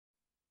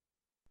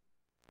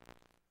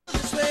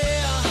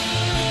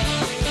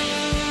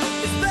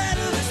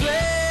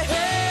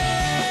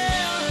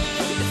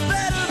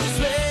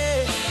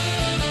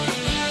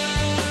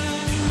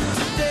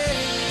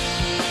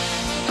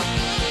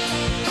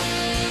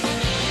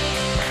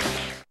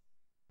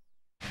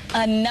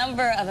A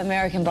number of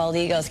American bald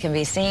eagles can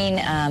be seen.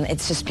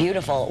 It's just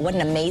beautiful. What an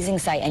amazing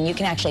sight. And you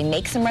can actually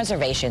make some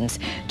reservations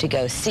to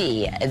go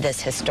see this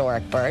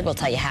historic bird. We'll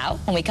tell you how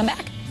when we come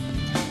back.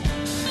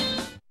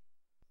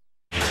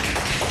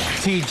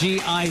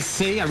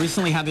 TGIC. I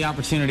recently had the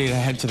opportunity to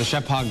head to the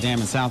Shepaug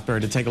Dam in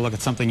Southbury to take a look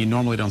at something you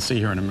normally don't see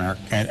here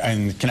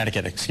in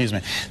Connecticut, excuse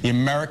me. The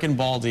American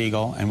bald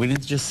eagle. And we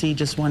didn't just see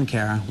just one,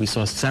 Kara. We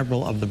saw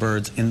several of the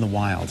birds in the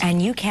wild. And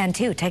you can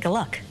too. Take a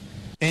look.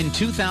 In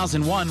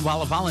 2001,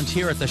 while a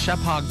volunteer at the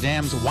Shepaug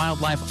Dam's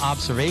wildlife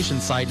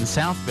observation site in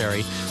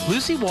Southbury,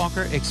 Lucy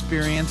Walker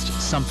experienced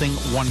something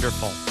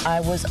wonderful. I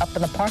was up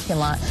in the parking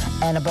lot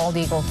and a bald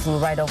eagle flew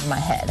right over my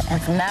head.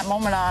 And from that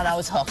moment on, I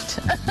was hooked.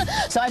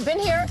 So I've been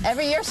here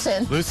every year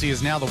since. Lucy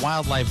is now the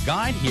wildlife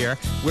guide here,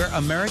 where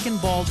American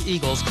bald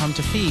eagles come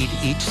to feed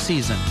each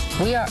season.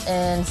 We are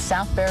in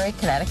Southbury,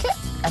 Connecticut,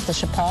 at the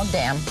Shepaug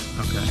Dam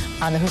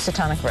on the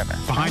Housatonic River.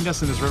 Behind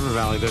us in this river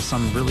valley, there's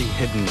some really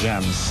hidden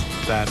gems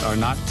that are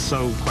not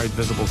so quite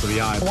visible to the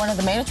eye. One of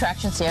the main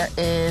attractions here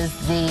is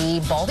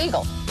the bald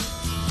eagle.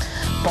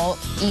 Bald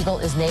eagle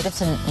is native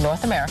to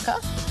North America,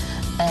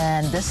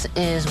 and this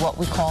is what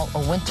we call a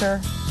winter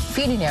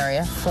feeding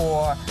area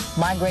for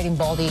migrating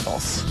bald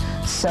eagles.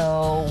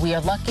 So we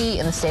are lucky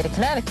in the state of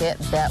Connecticut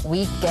that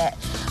we get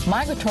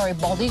migratory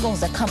bald eagles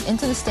that come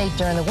into the state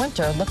during the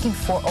winter looking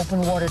for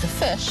open water to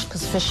fish,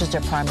 because fish is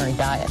their primary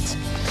diet.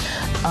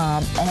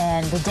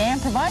 And the dam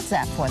provides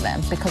that for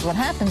them, because what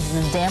happens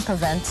is the dam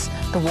prevents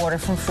the water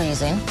from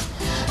freezing,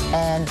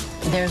 and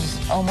there's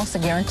almost a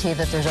guarantee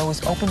that there's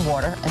always open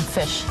water and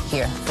fish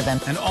here for them.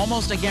 And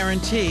almost a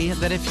guarantee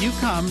that if you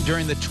come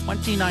during the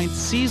 29th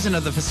season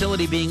of the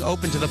facility being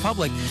open to the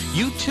public,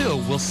 you too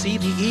will see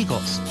the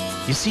eagles.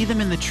 You see them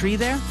in the tree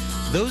there?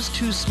 Those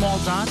two small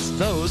dots,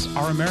 those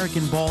are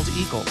American bald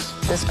eagles.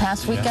 This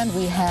past weekend,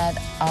 we had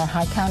our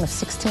high count of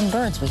 16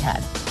 birds we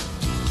had.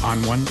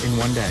 In one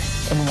day?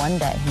 In one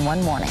day, in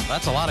one morning.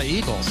 That's a lot of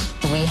eagles.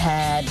 We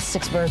had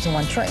 6 birds in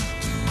one tree.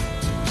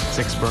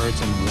 6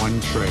 birds in one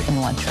tree. In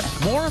one tree.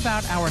 More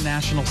about our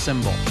national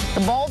symbol.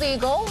 The bald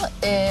eagle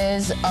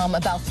is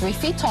about 3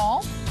 feet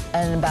tall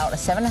and about a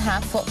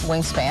 7.5-foot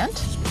wingspan.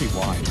 It's pretty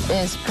wide.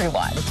 It is pretty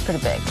wide. It's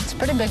pretty big. It's a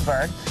pretty big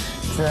bird.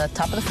 It's the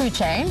top of the food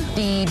chain.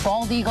 The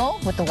bald eagle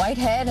with the white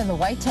head and the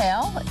white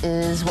tail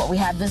is what we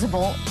have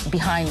visible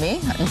behind me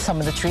in some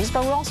of the trees,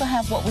 but we also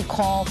have what we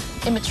call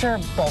immature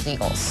bald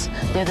eagles.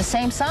 They're the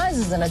same size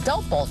as an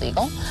adult bald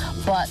eagle,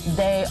 but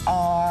they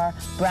are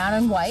brown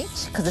and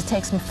white because it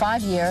takes them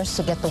 5 years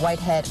to get the white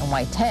head and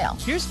white tail.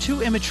 Here's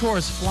 2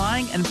 immatures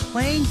flying and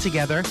playing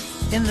together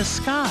in the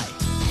sky.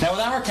 Now,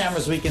 with our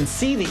cameras, we can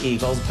see the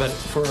eagles, but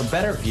for a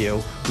better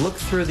view, look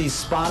through these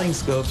spotting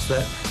scopes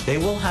that they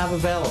will have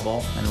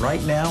available. And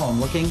right now, I'm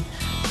looking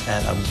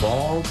at a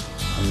bald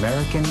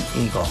American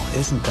eagle.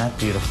 Isn't that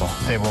beautiful?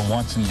 They were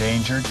once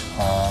endangered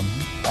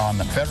on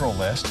the federal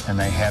list, and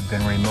they have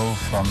been removed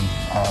from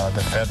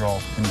the federal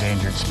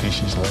endangered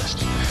species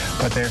list.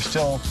 But they're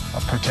still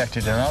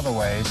protected in other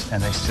ways,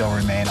 and they still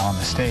remain on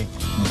the state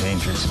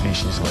endangered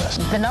species list.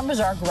 The numbers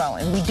are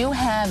growing. We do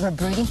have a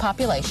breeding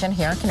population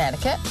here in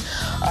Connecticut.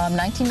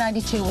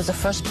 1992 was the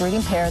first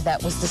breeding pair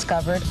that was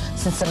discovered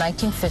since the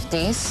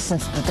 1950s,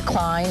 since the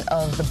decline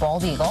of the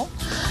bald eagle.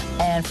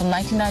 And from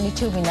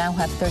 1992, we now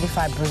have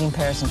 35 breeding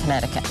pairs in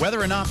Connecticut.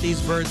 Whether or not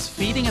these birds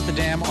feeding at the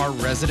dam are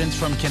residents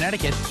from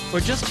Connecticut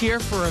or just here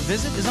for a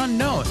visit is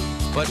unknown.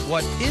 But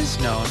what is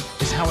known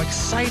is how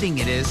exciting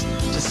it is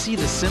to see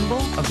the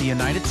symbol of the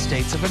United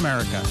States of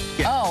America.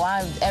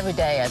 Every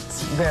day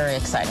it's very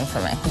exciting for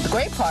me. The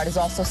great part is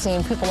also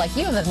seeing people like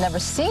you that have never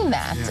seen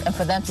that, and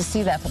for them to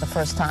see that for the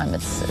first time,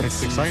 it's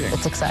exciting.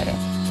 It's exciting.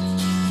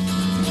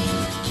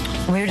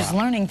 We were just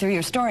learning through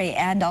your story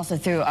and also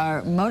through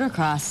our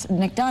motocross,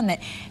 Nick Dunn, that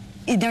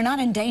they're not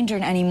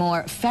endangered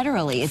anymore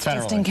federally. It's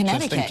just in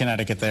Connecticut. Just in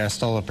Connecticut. They are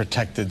still a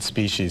protected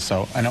species.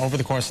 So, and over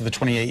the course of the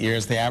 28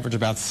 years, they average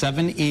about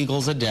 7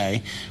 eagles a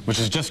day, which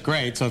is just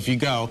great. So if you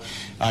go,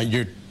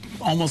 you're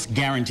almost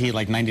guaranteed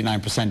like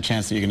 99%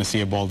 chance that you're going to see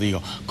a bald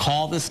eagle.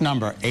 Call this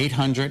number,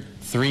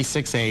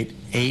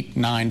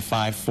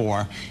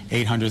 800-368-8954,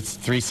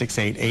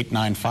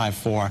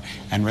 800-368-8954,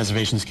 and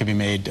reservations can be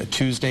made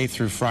Tuesday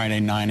through Friday,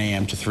 9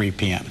 a.m. to 3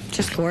 p.m.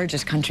 Just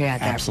gorgeous country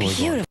out there.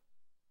 Absolutely. Beautiful.